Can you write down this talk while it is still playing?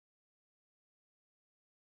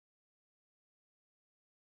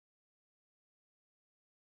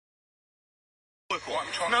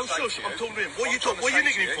No, shush, I'm talking to him. What are you talking? What are you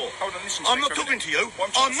nicking him for? Hold on, listen. I'm not talking to you.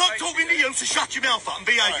 I'm not talking to you, so shut your mouth up and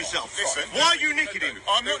behave yourself. Listen. Why are you nicking him?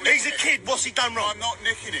 I'm not nicking him. He's a kid. What's he done wrong? I'm not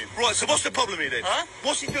nicking him. Right, so what's the problem here then? Huh?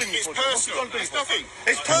 What's he doing? It's personal. It's nothing.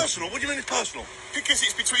 It's personal. What do you mean it's personal? Because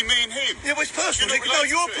it's between me and him. Yeah, well, it's personal. No,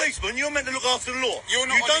 you're a policeman. You're meant to look after the law. You're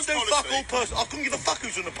not. You don't do fuck all personal. I couldn't give a fuck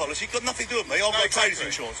who's on the policy. It's got nothing to do with me. I've got a trader's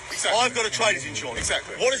insurance. I've got a trader's insurance.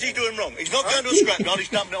 Exactly. What is he doing wrong? He's not going to a scrapyard.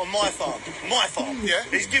 He's dumping it on my farm. My farm. Yeah.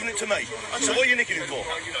 He's giving it to me. So what are you nicking him for?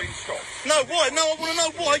 No, why? No, I want to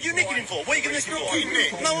know why are you nicking him for? What are you going to nick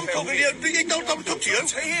him for? No, I'm talking to you. Don't talk to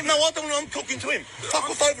you. No, I don't know. I'm talking to him. Fuck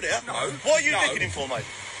off over there. No. Why are you nicking him for, mate?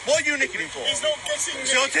 Why are you nicking him for? He's not getting me.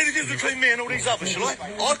 See, I'll tell you the difference between me and all these others, shall I?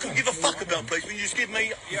 I couldn't give a fuck about policemen. You just give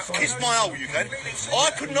me, kiss my hole, you can. I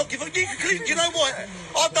could not give a... You know what?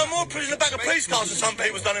 I've done more prison in the back of police cars than some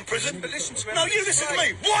people's done in prison. But listen to me. No, you listen to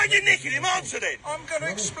me. Why are you nicking him? Answer then. I'm going to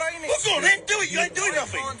explain it. Well, go on then. Do it. You ain't doing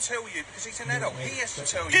nothing. I can't tell you because he's an adult. He has to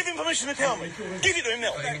tell you. Give him permission to tell me. Give it to him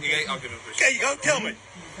now. Yeah, I'll give him permission. There you go. Tell me.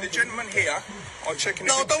 The gentleman here, I'm checking...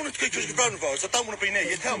 No, I don't want to get coronavirus. I don't want to be near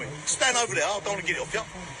you. Tell me. Stand over there. I don't want to get it off you.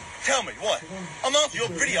 Tell me, why? I'm after your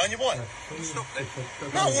video and your wife. Stop then.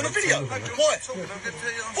 No, I want a video. No, why?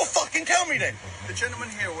 Well, fucking tell me then. The gentleman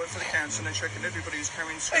here works for the council and they're checking everybody who's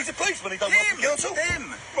carrying... He's a policeman, he don't work for the council.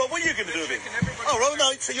 Him! Right, what are you going to do with him? Oh, right,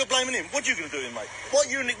 no, so you're blaming him. What are you going to do with him, mate? What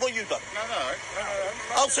you done? No.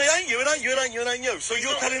 Oh, so it ain't you, it ain't you, it ain't you, it ain't you. So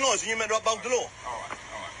you're telling lies and you're meant to uphold the law. All right.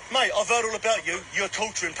 Mate, I've heard all about you. You're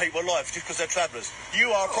torturing people alive just because they're travellers.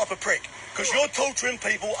 You are a proper prick. Because you're torturing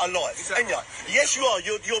people alive, ain't you? Yes, you are.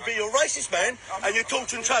 You're a racist man, and you're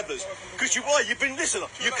torturing travellers. Because you've been, listen,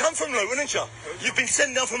 you come from Luton, ain't you? You've been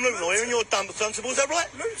sent down from Luton here, and you're done with Dunstable, is that right?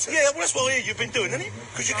 Luton? Yeah, well, that's what I hear you've been doing, isn't it?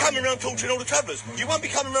 Because you're coming around torturing all the travellers. You won't be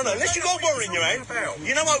coming around unless you've got a warrant in your hand.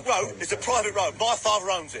 You know Oak Road is a private road. My father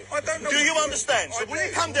owns it. I don't know. Do you understand? So when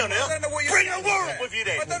you come down here, bring a warrant with you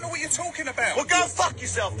then. I don't know what you're talking about. Well, go and fuck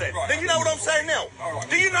yourself then. Then you know what I'm saying now?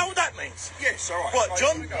 Do you know what that means? Yes, all right. Right,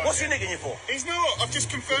 John, what's he nicking you for? He's not. I've just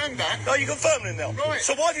confirmed that. No, you confirmed it now. Right.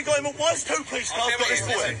 So why have you got him? Why has two police cars got this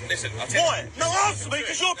boy? Listen, why? No, answer me,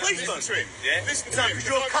 because you're a policeman. Listen to him, yeah? Listen to him. No, because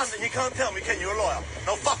you're a cunt and you can't tell me, can you? You're a liar.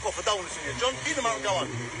 No, fuck off, I don't listen to you. John, get them out and go home.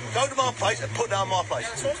 Go to my place and put it on my place.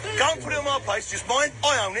 Go and put it on my place, just mine.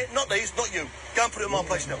 I own it, not these, not you. Go and put it on my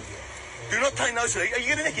place now. Do not take notice of it. Are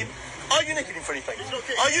you going to nick him? Are you nicking him for anything?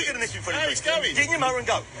 Are you going to nick him for anything? No, he's going. Get in your motor and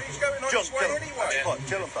go. He's going on his way anyway. Right,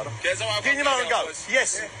 tell him, fella. Get in your motor and go.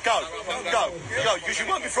 Yes, go. Go. Because you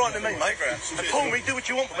won't be frightened of me, mate. And pull me, do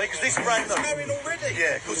what you want with me, because this is brand new. He's going already.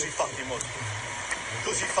 Yeah, of course he fucking was. Of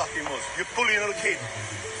course he fucking was. You're bullying a little kid.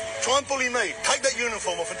 Try and bully me. Take that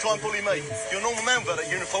uniform off and try and bully me. You're a normal man without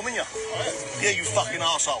that uniform, ain't you? Yeah, you fucking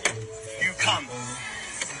arsehole. You cunt.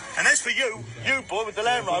 And as for you boy with the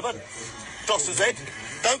Land Rover, Doster's head,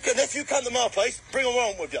 if you come to my place, bring a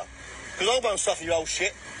warrant with you. Because I won't suffer your old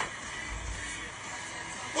shit.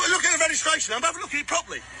 Well, look at the registration. I'm having a look at it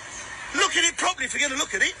properly. Look at it properly if you're going to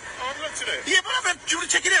look at it. I've looked at it. Yeah, but do you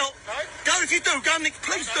want to check it out? No. Go if you do. Go and nick,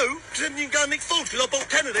 please do. Because then you can go and nick Fords. Because I bought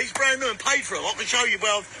 10 of these brand new and paid for them. I can show you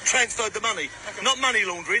where I've transferred the money. Okay. Not money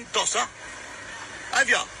laundering, Dosser. Have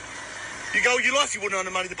you? You go all your life you wouldn't earn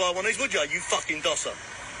the money to buy one of these, would you? You fucking Dosser.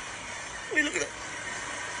 What are you looking at?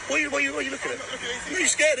 What are you looking at? You're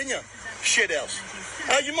scared, aren't you? Shithouse.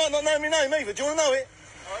 You might not know my name either. Do you want to know it?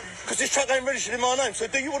 Because this truck ain't registered in my name. So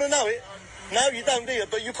do you want to know it? No, you don't, do you?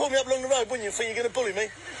 But you pull me up along the road, wouldn't you? Think you're going to bully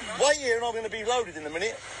me? Wait here and I'm going to be loaded in a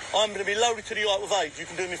minute. I'm going to be loaded to the height with age. You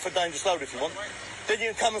can do me for dangerous load if you want. Then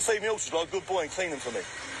you can come and feed me horses like a good boy and clean them for me.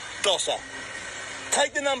 Dosser.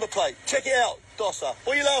 Take the number plate. Check it out. Dosser.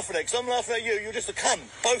 What are you laughing at? Because I'm laughing at you. You're just a cunt.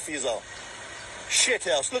 Both of you are.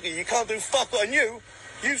 Shithouse. Look at you can't do fuck all. And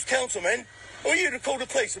you's councilman. Or you to call the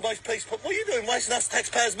police and waste police. What are you doing wasting us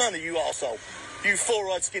taxpayers' money, you arsehole? You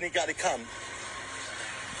four-eyed, skinny, gutted cunt.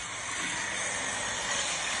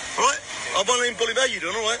 Right? I won't even bully about you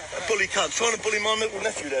doing, all right? A bully cunt. Trying to bully my little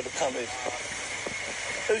nephew there, the cunt is.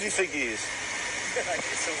 Who do you think he is?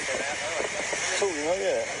 Talking, oh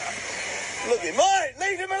yeah. Look at him. Right,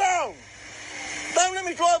 leave him alone. Don't let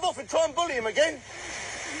me drive off and try and bully him again.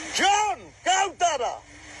 John, go, Dada.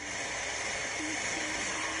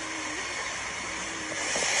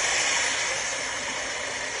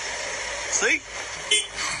 See?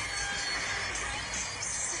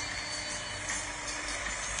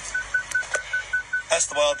 That's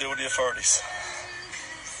the way I deal with the authorities.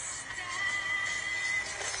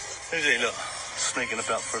 Who's he? Look, sneaking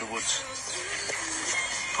about through the woods.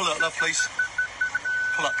 Pull up, love, please.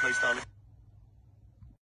 Pull up, please, darling.